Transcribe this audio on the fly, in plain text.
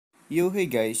Yo, hey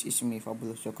guys, it's me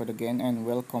Fabulous Jokot again, and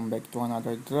welcome back to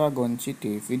another Dragon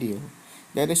City video.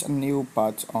 There is a new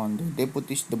patch on the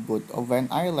Deputy's debut of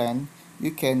an island.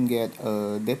 You can get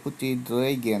a Deputy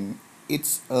Dragon.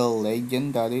 It's a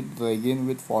legendary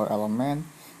dragon with 4 elements.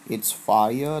 It's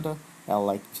fire,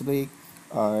 electric,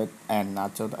 earth, and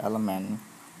natural element.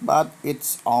 But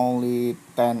it's only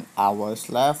 10 hours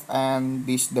left, and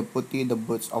this Deputy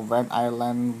debuts event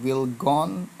island will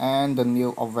gone, and the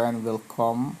new event will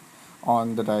come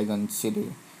on the Dragon City.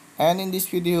 And in this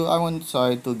video, I want to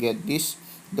try to get this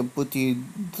Deputy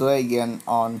Dragon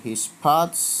on his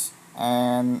parts,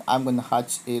 and I'm gonna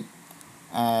hatch it.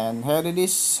 And here it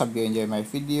is. Hope you enjoy my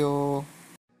video.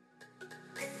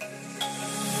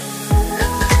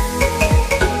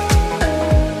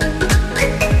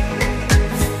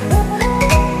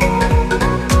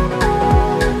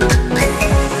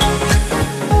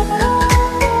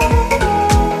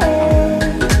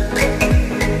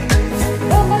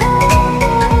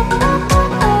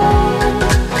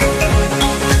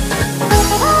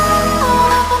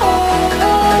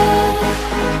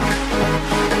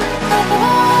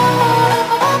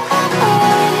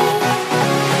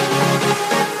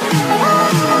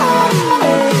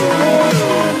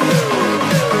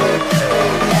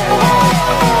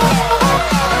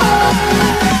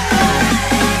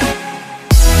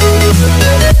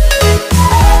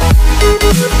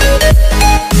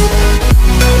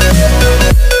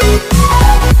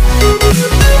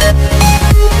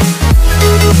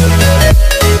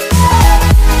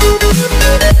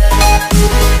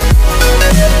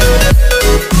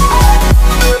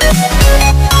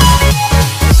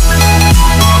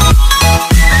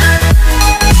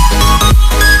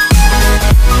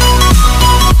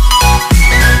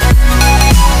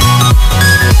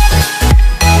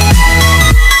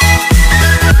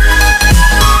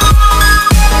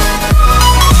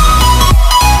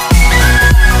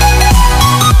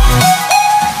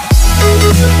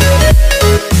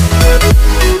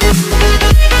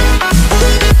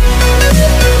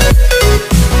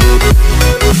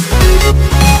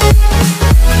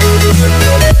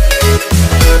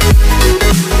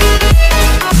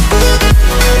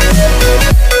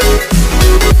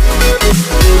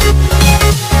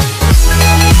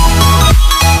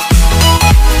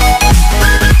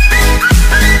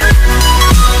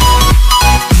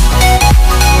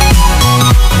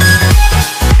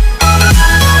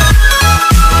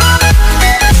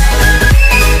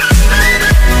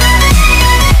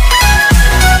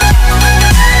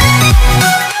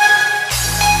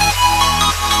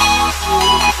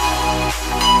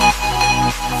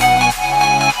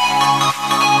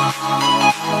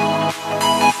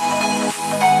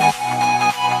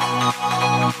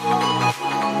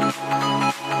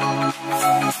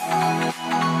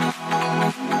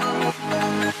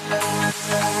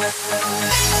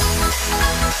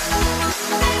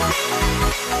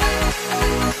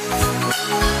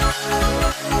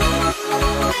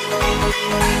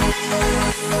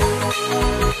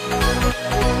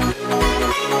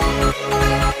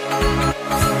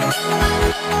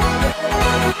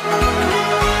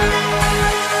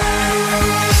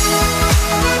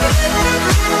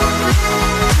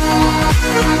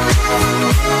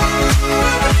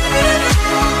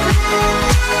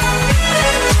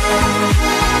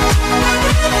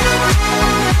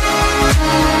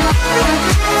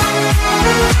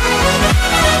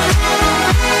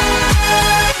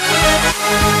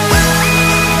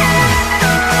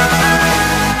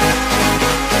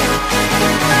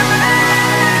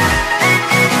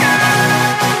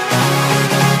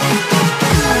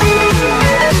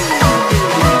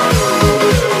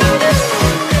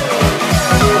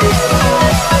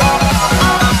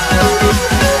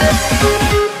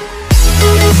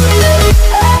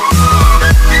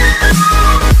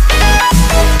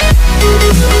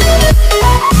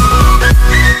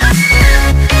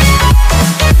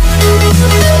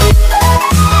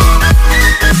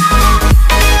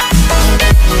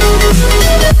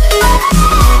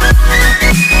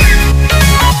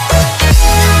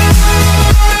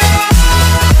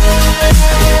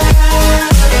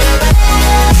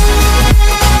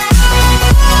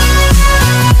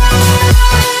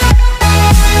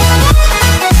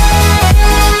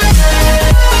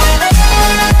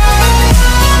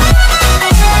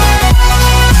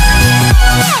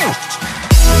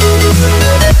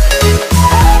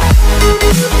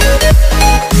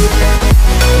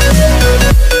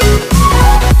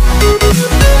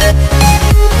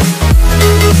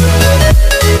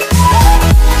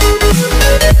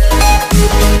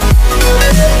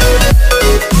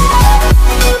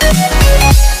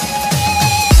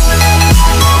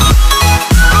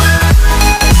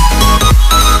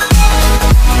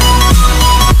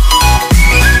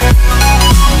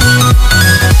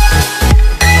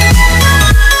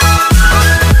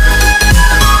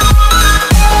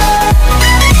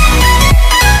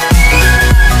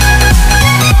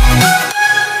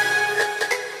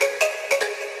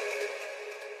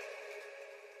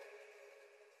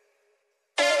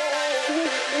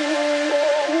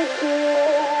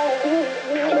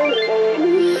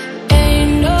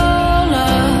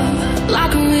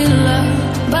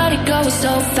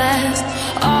 so fast.